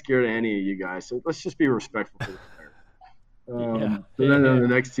ain't scared of any of you guys, so let's just be respectful to the player. So then on the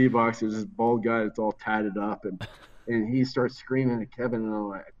next tee box, there's this bald guy that's all tatted up, and he starts screaming at Kevin,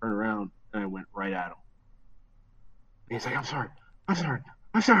 and I turn around, and I went right at him. He's like, I'm sorry. I'm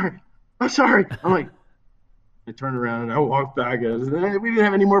like, I turned around and I walked back. And we didn't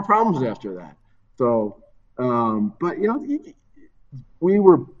have any more problems after that. So, but we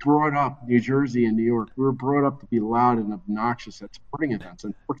were brought up, New Jersey and New York, we were brought up to be loud and obnoxious at sporting events.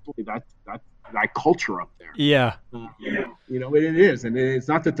 Unfortunately, that culture up there. Yeah. It is. And it's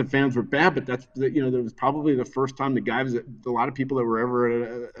not that the fans were bad, but that was probably the first time a lot of people that were ever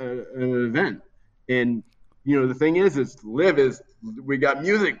at an event. And, the thing is LIV we got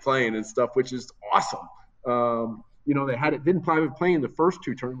music playing and stuff, which is awesome. They didn't play in the first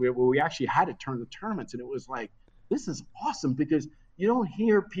two tournaments. We actually had it turn the tournaments, and it was like, this is awesome because you don't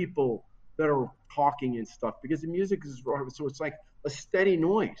hear people that are talking and stuff because the music is raw. So it's like a steady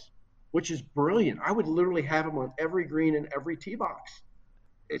noise, which is brilliant. I would literally have them on every green and every tee box.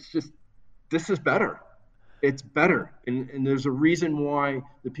 It's just, this is better. It's better. And there's a reason why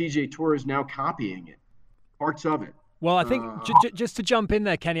the PGA Tour is now copying it. Parts of it. Well, I think just to jump in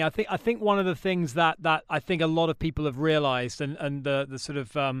there, Kenny, I think one of the things that I think a lot of people have realised, and the sort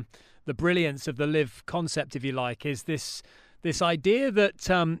of the brilliance of the LIV concept, if you like, is this idea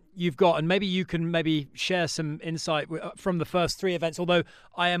that you've got, and maybe you can share some insight from the first three events, although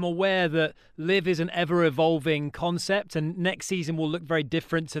I am aware that LIV is an ever-evolving concept, and next season will look very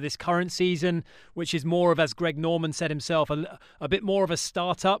different to this current season, which is more of, as Greg Norman said himself, a bit more of a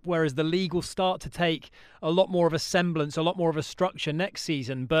startup, whereas the league will start to take a lot more of a semblance, a lot more of a structure next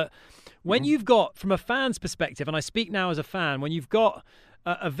season. But when you've got, from a fan's perspective, and I speak now as a fan, when you've got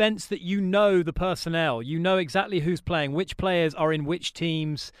events that the personnel, exactly who's playing, which players are in which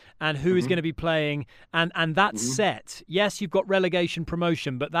teams, and who is going to be playing, and that's set. Yes, you've got relegation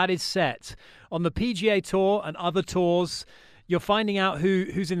promotion, but that is set. On the PGA Tour and other tours, you're finding out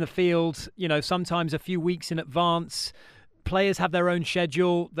who's in the field, sometimes a few weeks in advance. Players have their own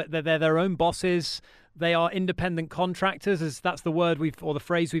schedule, they're their own bosses. They are independent contractors, as that's the word or the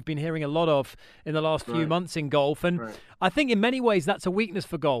phrase we've been hearing a lot of in the last few months in golf. And I think in many ways that's a weakness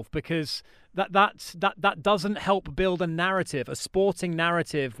for golf, because that doesn't help build a narrative, a sporting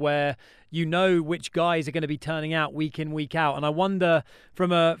narrative where which guys are going to be turning out week in, week out. And I wonder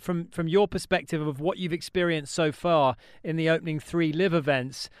from your perspective of what you've experienced so far in the opening three LIV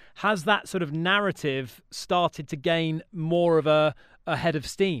events, has that sort of narrative started to gain more of a head of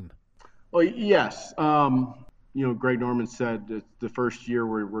steam? Well, yes. Greg Norman said that the first year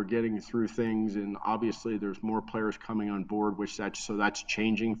we're getting through things, and obviously there's more players coming on board, so that's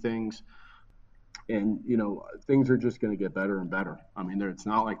changing things. And, things are just going to get better and better. I mean, it's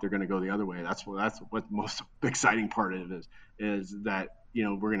not like they're going to go the other way. That's what the most exciting part of it is that,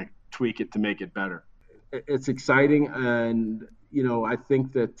 we're going to tweak it to make it better. It's exciting. And, I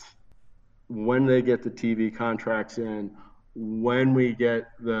think that when they get the TV contracts in, when we get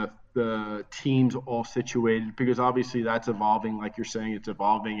the teams all situated, because obviously that's evolving, like you're saying, it's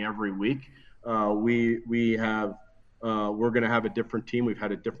evolving every week. We're going to have a different team. We've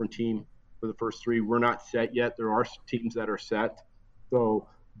had a different team for the first three. We're not set yet. There are teams that are set, so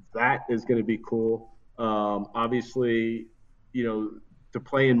that is going to be cool. Obviously, to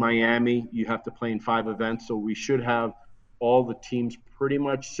play in Miami, you have to play in 5 events, so we should have all the teams pretty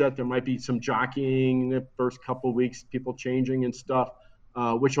much set. There might be some jockeying in the first couple of weeks, people changing and stuff,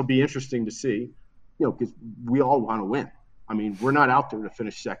 which will be interesting to see, because we all want to win. I mean, we're not out there to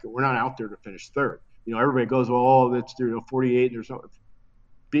finish second. We're not out there to finish third. Everybody goes, that's 48. There's no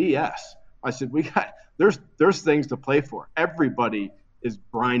BS. I said, there's things to play for. Everybody is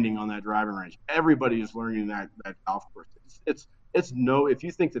grinding on that driving range. Everybody is learning that golf course. If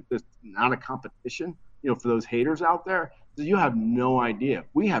you think that this is not a competition, for those haters out there, you have no idea.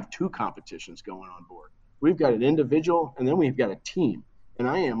 We have 2 competitions going on board. we've got an individual, and then we've got a team. And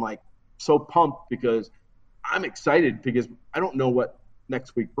I am like so pumped because I'm excited because I don't know what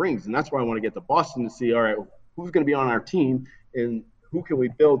next week brings. And that's why I want to get to Boston to see, all right, who's going to be on our team and who can we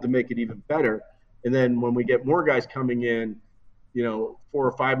build to make it even better. And then when we get more guys coming in, 4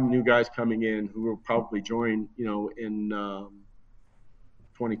 or 5 new guys coming in who will probably join, in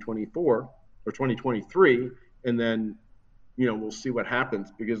 2024 or 2023. And then, we'll see what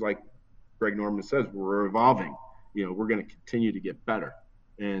happens because like Greg Norman says, we're evolving. We're going to continue to get better.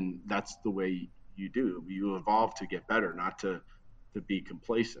 And that's the way you do. You evolve to get better, not to be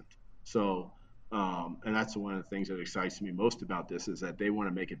complacent. So, and that's one of the things that excites me most about this is that they want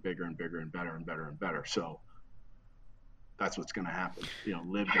to make it bigger and bigger and better and better and better. So that's what's going to happen.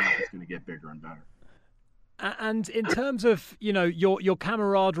 LIV Golf is going to get bigger and better. And in terms of, your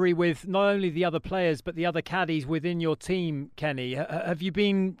camaraderie with not only the other players, but the other caddies within your team, Kenny, have you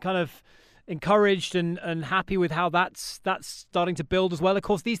been kind of encouraged and happy with how that's starting to build as well? Of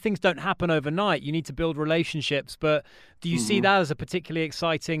course, these things don't happen overnight. You need to build relationships. But do you see that as a particularly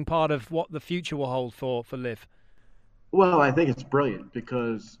exciting part of what the future will hold for LIV? Well, I think it's brilliant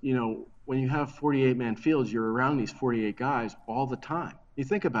because, when you have 48-man fields, you're around these 48 guys all the time. You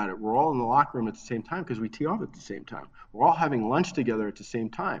think about it, we're all in the locker room at the same time because we tee off at the same time. We're all having lunch together at the same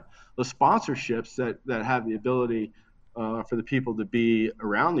time. The sponsorships that have the ability for the people to be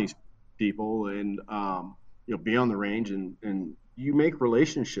around these people and be on the range and you make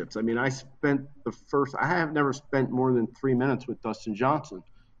relationships. I mean, I have never spent more than 3 minutes with Dustin Johnson.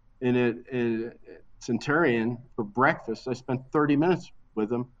 And at Centurion for breakfast, I spent 30 minutes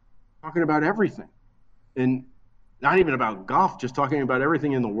with him talking about everything. And not even about golf, just talking about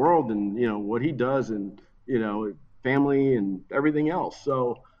everything in the world and, what he does and, family and everything else.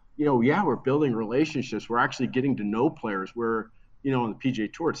 So, we're building relationships. We're actually getting to know players where, on the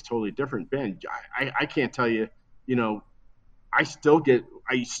PGA Tour, it's totally different. Ben, I can't tell you, I still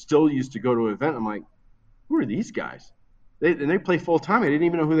used to go to an event. I'm like, who are these guys? They play full time. I didn't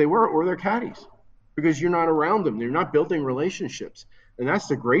even know who they were or their caddies because you're not around them. They're not building relationships. And that's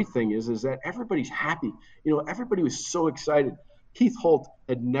the great thing is that everybody's happy. Everybody was so excited. Keith Holt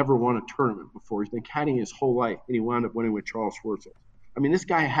had never won a tournament before. He's been caddying his whole life, and he wound up winning with Charles Schwartzel. I mean, this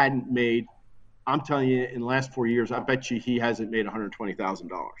guy hadn't made, I'm telling you, in the last 4 years, I bet you he hasn't made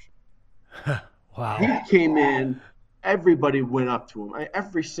 $120,000. Wow. He came in, everybody went up to him.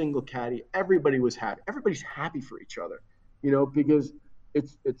 Every single caddy, everybody was happy. Everybody's happy for each other, because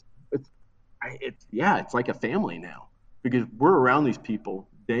it's like a family now. Because we're around these people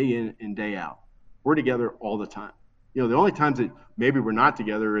day in and day out. We're together all the time. The only times that maybe we're not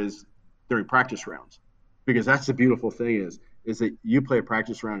together is during practice rounds. Because that's the beautiful thing is that you play a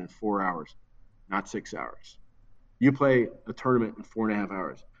practice round in 4 hours, not 6 hours. You play a tournament in 4.5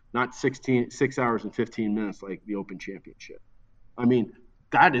 hours, not 6 hours and 15 minutes like the Open Championship. I mean,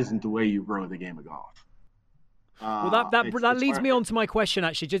 that isn't the way you grow the game of golf. Well, that leads me on to my question,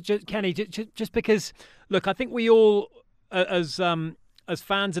 actually. Just Kenny, just because, look, I think we all, as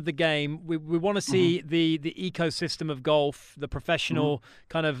fans of the game, we want to see the ecosystem of golf, the professional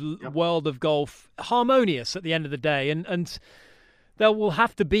kind of world of golf, harmonious at the end of the day, and there will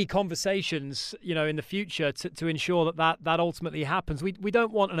have to be conversations, in the future to ensure that ultimately happens. We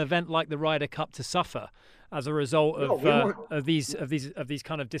don't want an event like the Ryder Cup to suffer as a result of these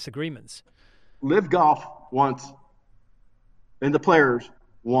kind of disagreements. LIV Golf wants, and the players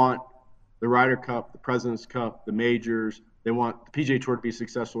want the Ryder Cup, the President's Cup, the majors. They want the PGA Tour to be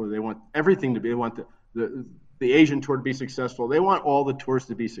successful. They want everything to be. They want the Asian Tour to be successful. They want all the tours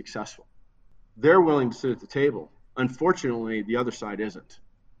to be successful. They're willing to sit at the table. Unfortunately, the other side isn't,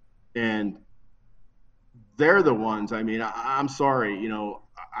 and they're the ones. I mean, I'm sorry.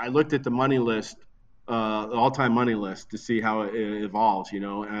 I looked at the money list, the all-time money list, to see how it evolves. And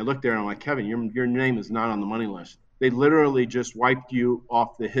I looked there and I'm like, Kevin, your name is not on the money list. They literally just wiped you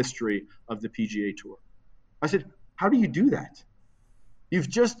off the history of the PGA Tour. I said, how do you do that? You've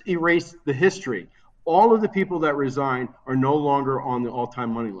just erased the history. All of the people that resigned are no longer on the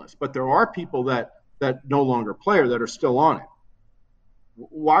all-time money list, but there are people that no longer play or that are still on it.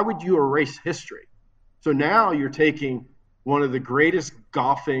 Why would you erase history? So now you're taking one of the greatest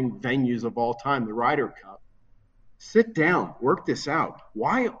golfing venues of all time, the Ryder Cup. Sit down, work this out.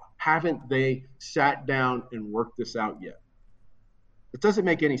 Why haven't they sat down and worked this out yet? It doesn't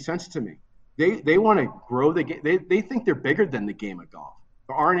make any sense to me. They want to grow the game. They think they're bigger than the game of golf.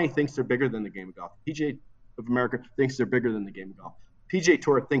 The RNA thinks they're bigger than the game of golf. PGA of America thinks they're bigger than the game of golf. PGA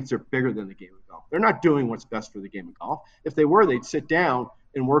Tour thinks they're bigger than the game of golf. They're not doing what's best for the game of golf. If they were, they'd sit down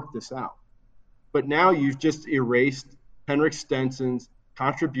and work this out. But now you've just erased Henrik Stenson's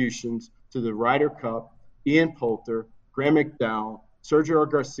contributions to the Ryder Cup, Ian Poulter, Graham McDowell, Sergio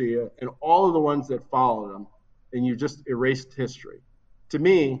Garcia, and all of the ones that followed him, and you just erased history. To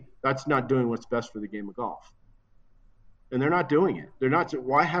me, that's not doing what's best for the game of golf. And they're not doing it. They're not.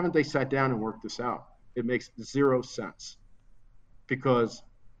 Why haven't they sat down and worked this out? It makes zero sense. Because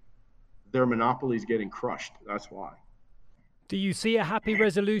their monopoly is getting crushed. That's why. Do you see a happy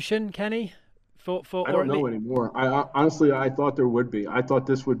resolution, Kenny? I don't know anymore. Honestly, I thought there would be. I thought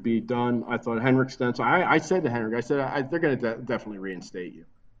this would be done. I thought Henrik Stenson. I said to Henrik, I said, they're going to definitely reinstate you.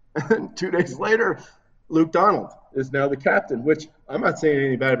 And 2 days later, Luke Donald is now the captain, which I'm not saying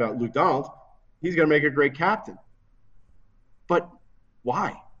anything bad about Luke Donald. He's going to make a great captain. But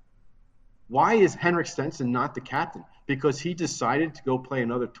why? Why is Henrik Stenson not the captain? Because he decided to go play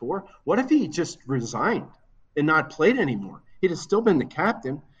another tour? What if he just resigned and not played anymore? He'd have still been the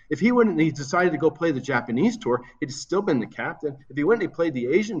captain. If he decided to go play the Japanese tour, he'd have still been the captain. If he went and he played the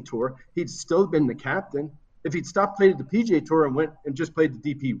Asian tour, he'd still been the captain. If he'd stopped playing the PGA Tour and went and just played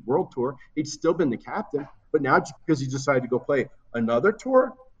the DP World Tour, he'd still been the captain. But now just because he decided to go play another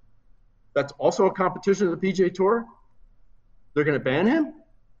tour, that's also a competition of the PGA Tour, they're going to ban him?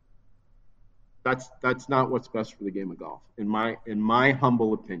 That's not what's best for the game of golf, in my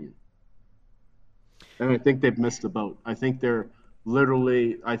humble opinion. And I think they've missed the boat. I think the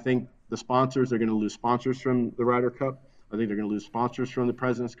sponsors are going to lose sponsors from the Ryder Cup. I think they're going to lose sponsors from the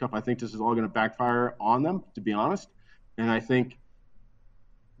President's Cup. I think this is all going to backfire on them, to be honest. And I think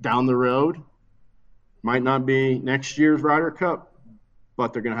down the road, might not be next year's Ryder Cup,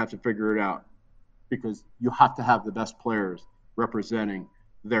 but they're going to have to figure it out because you have to have the best players representing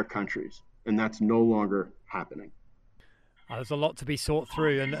their countries. And that's no longer happening. There's a lot to be sorted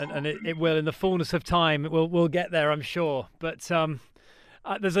through, and it will, in the fullness of time, we'll get there, I'm sure. But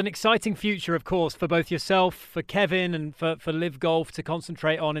there's an exciting future, of course, for both yourself, for Kevin, and for LIV Golf to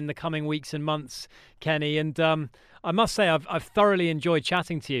concentrate on in the coming weeks and months, Kenny. And I must say, I've thoroughly enjoyed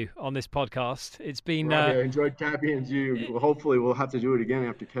chatting to you on this podcast. It's been. I enjoyed chatting to you. Hopefully, we'll have to do it again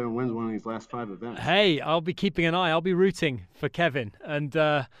after Kevin wins one of these last 5 events. Hey, I'll be keeping an eye. I'll be rooting for Kevin, and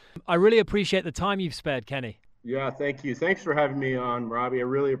I really appreciate the time you've spared, Kenny. Yeah, thank you. Thanks for having me on, Robbie. I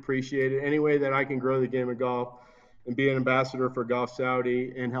really appreciate it. Any way that I can grow the game of golf and be an ambassador for Golf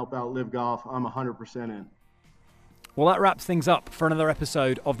Saudi and help out LIV Golf, I'm 100% in. Well, that wraps things up for another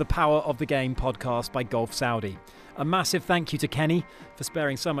episode of the Power of the Game podcast by Golf Saudi. A massive thank you to Kenny for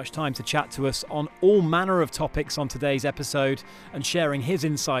sparing so much time to chat to us on all manner of topics on today's episode and sharing his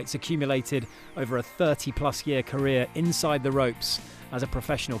insights accumulated over a 30-plus year career inside the ropes as a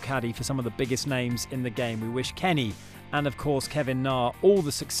professional caddy for some of the biggest names in the game. We wish Kenny and, of course, Kevin Na all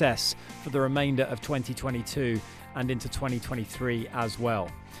the success for the remainder of 2022 and into 2023 as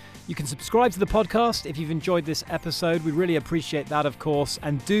well. You can subscribe to the podcast if you've enjoyed this episode. We really appreciate that, of course,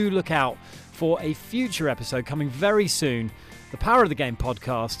 and do look out for a future episode coming very soon. The Power of the Game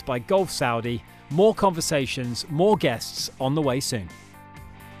podcast by Golf Saudi. More conversations, more guests on the way soon.